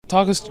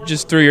Talk us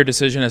just through your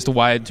decision as to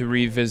why to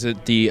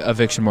revisit the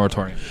eviction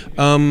moratorium.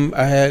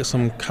 I had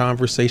some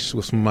conversations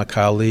with some of my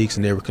colleagues,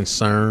 and they were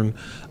concerned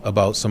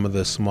about some of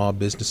the small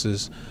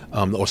businesses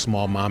or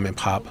small mom and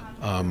pop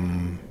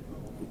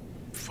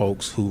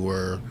folks who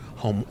were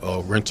home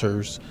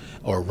renters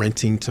or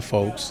renting to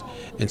folks.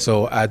 And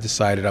so I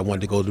decided I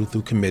wanted to go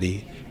through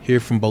committee,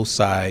 hear from both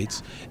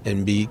sides,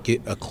 and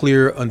get a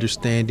clear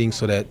understanding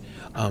so that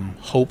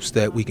hopes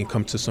that we can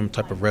come to some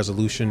type of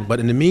resolution. But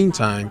in the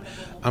meantime,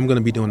 I'm going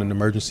to be doing an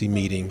emergency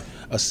meeting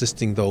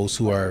assisting those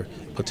who are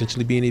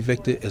potentially being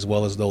evicted as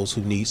well as those who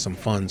need some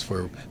funds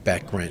for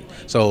back rent.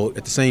 So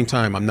at the same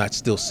time, I'm not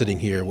still sitting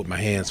here with my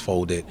hands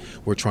folded.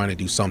 We're trying to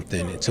do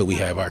something until we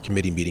have our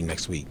committee meeting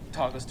next week.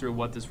 Talk us through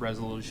what this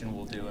resolution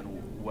will do and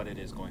what it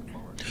is going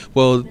forward.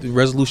 Well, the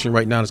resolution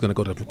right now is going to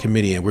go to the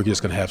committee, and we're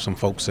just going to have some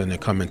folks in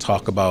and come and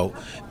talk about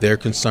their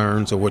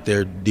concerns or what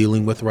they're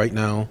dealing with right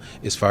now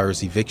as far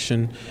as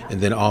eviction,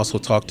 and then also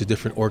talk to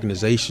different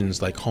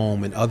organizations like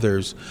Home and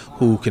others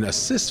who can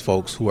assist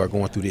folks who are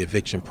going through the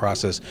eviction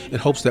process in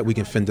hopes that we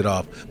can fend it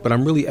off. But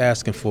I'm really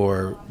asking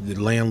for the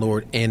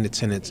landlord and the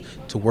tenants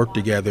to work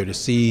together to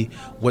see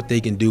what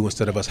they can do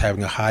instead of us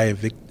having a high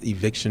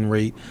eviction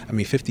rate. I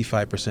mean,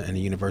 55% in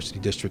the University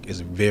District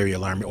is very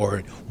alarming,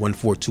 or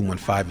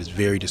 14215 is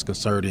very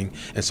disconcerting.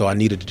 And so I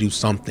needed to do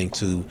something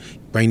to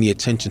bring the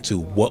attention to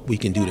what we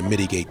can do to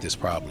mitigate this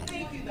problem.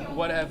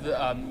 What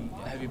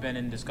have you been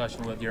in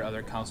discussion with your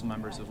other council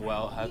members as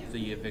well? Have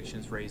the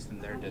evictions raised in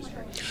their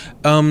district?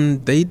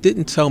 They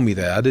didn't tell me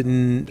that.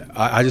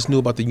 I just knew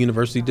about the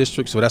University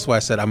District, so that's why I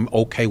said I'm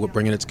okay with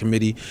bringing it to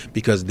committee,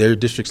 because their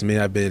districts may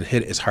not have been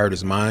hit as hard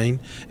as mine.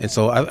 And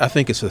so I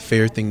think it's a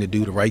fair thing to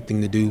do, the right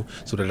thing to do,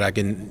 so that I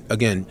can,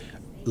 again,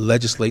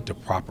 legislate the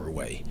proper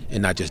way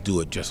and not just do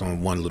it just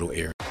on one little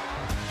area.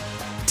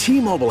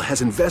 T-Mobile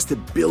has invested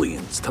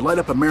billions to light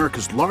up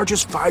America's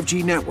largest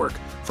 5G network,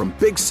 from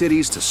big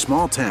cities to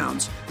small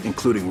towns,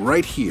 including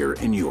right here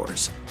in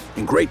yours.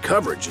 And great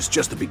coverage is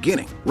just the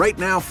beginning. Right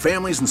now,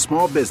 families and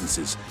small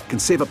businesses can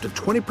save up to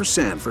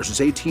 20% versus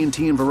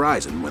AT&T and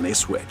Verizon when they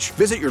switch.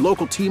 Visit your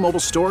local T-Mobile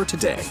store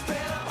today.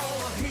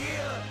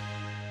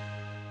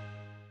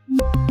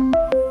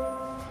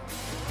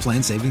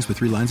 Plan savings with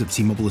 3 lines of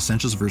T-Mobile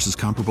Essentials versus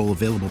comparable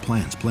available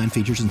plans. Plan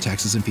features and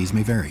taxes and fees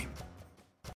may vary.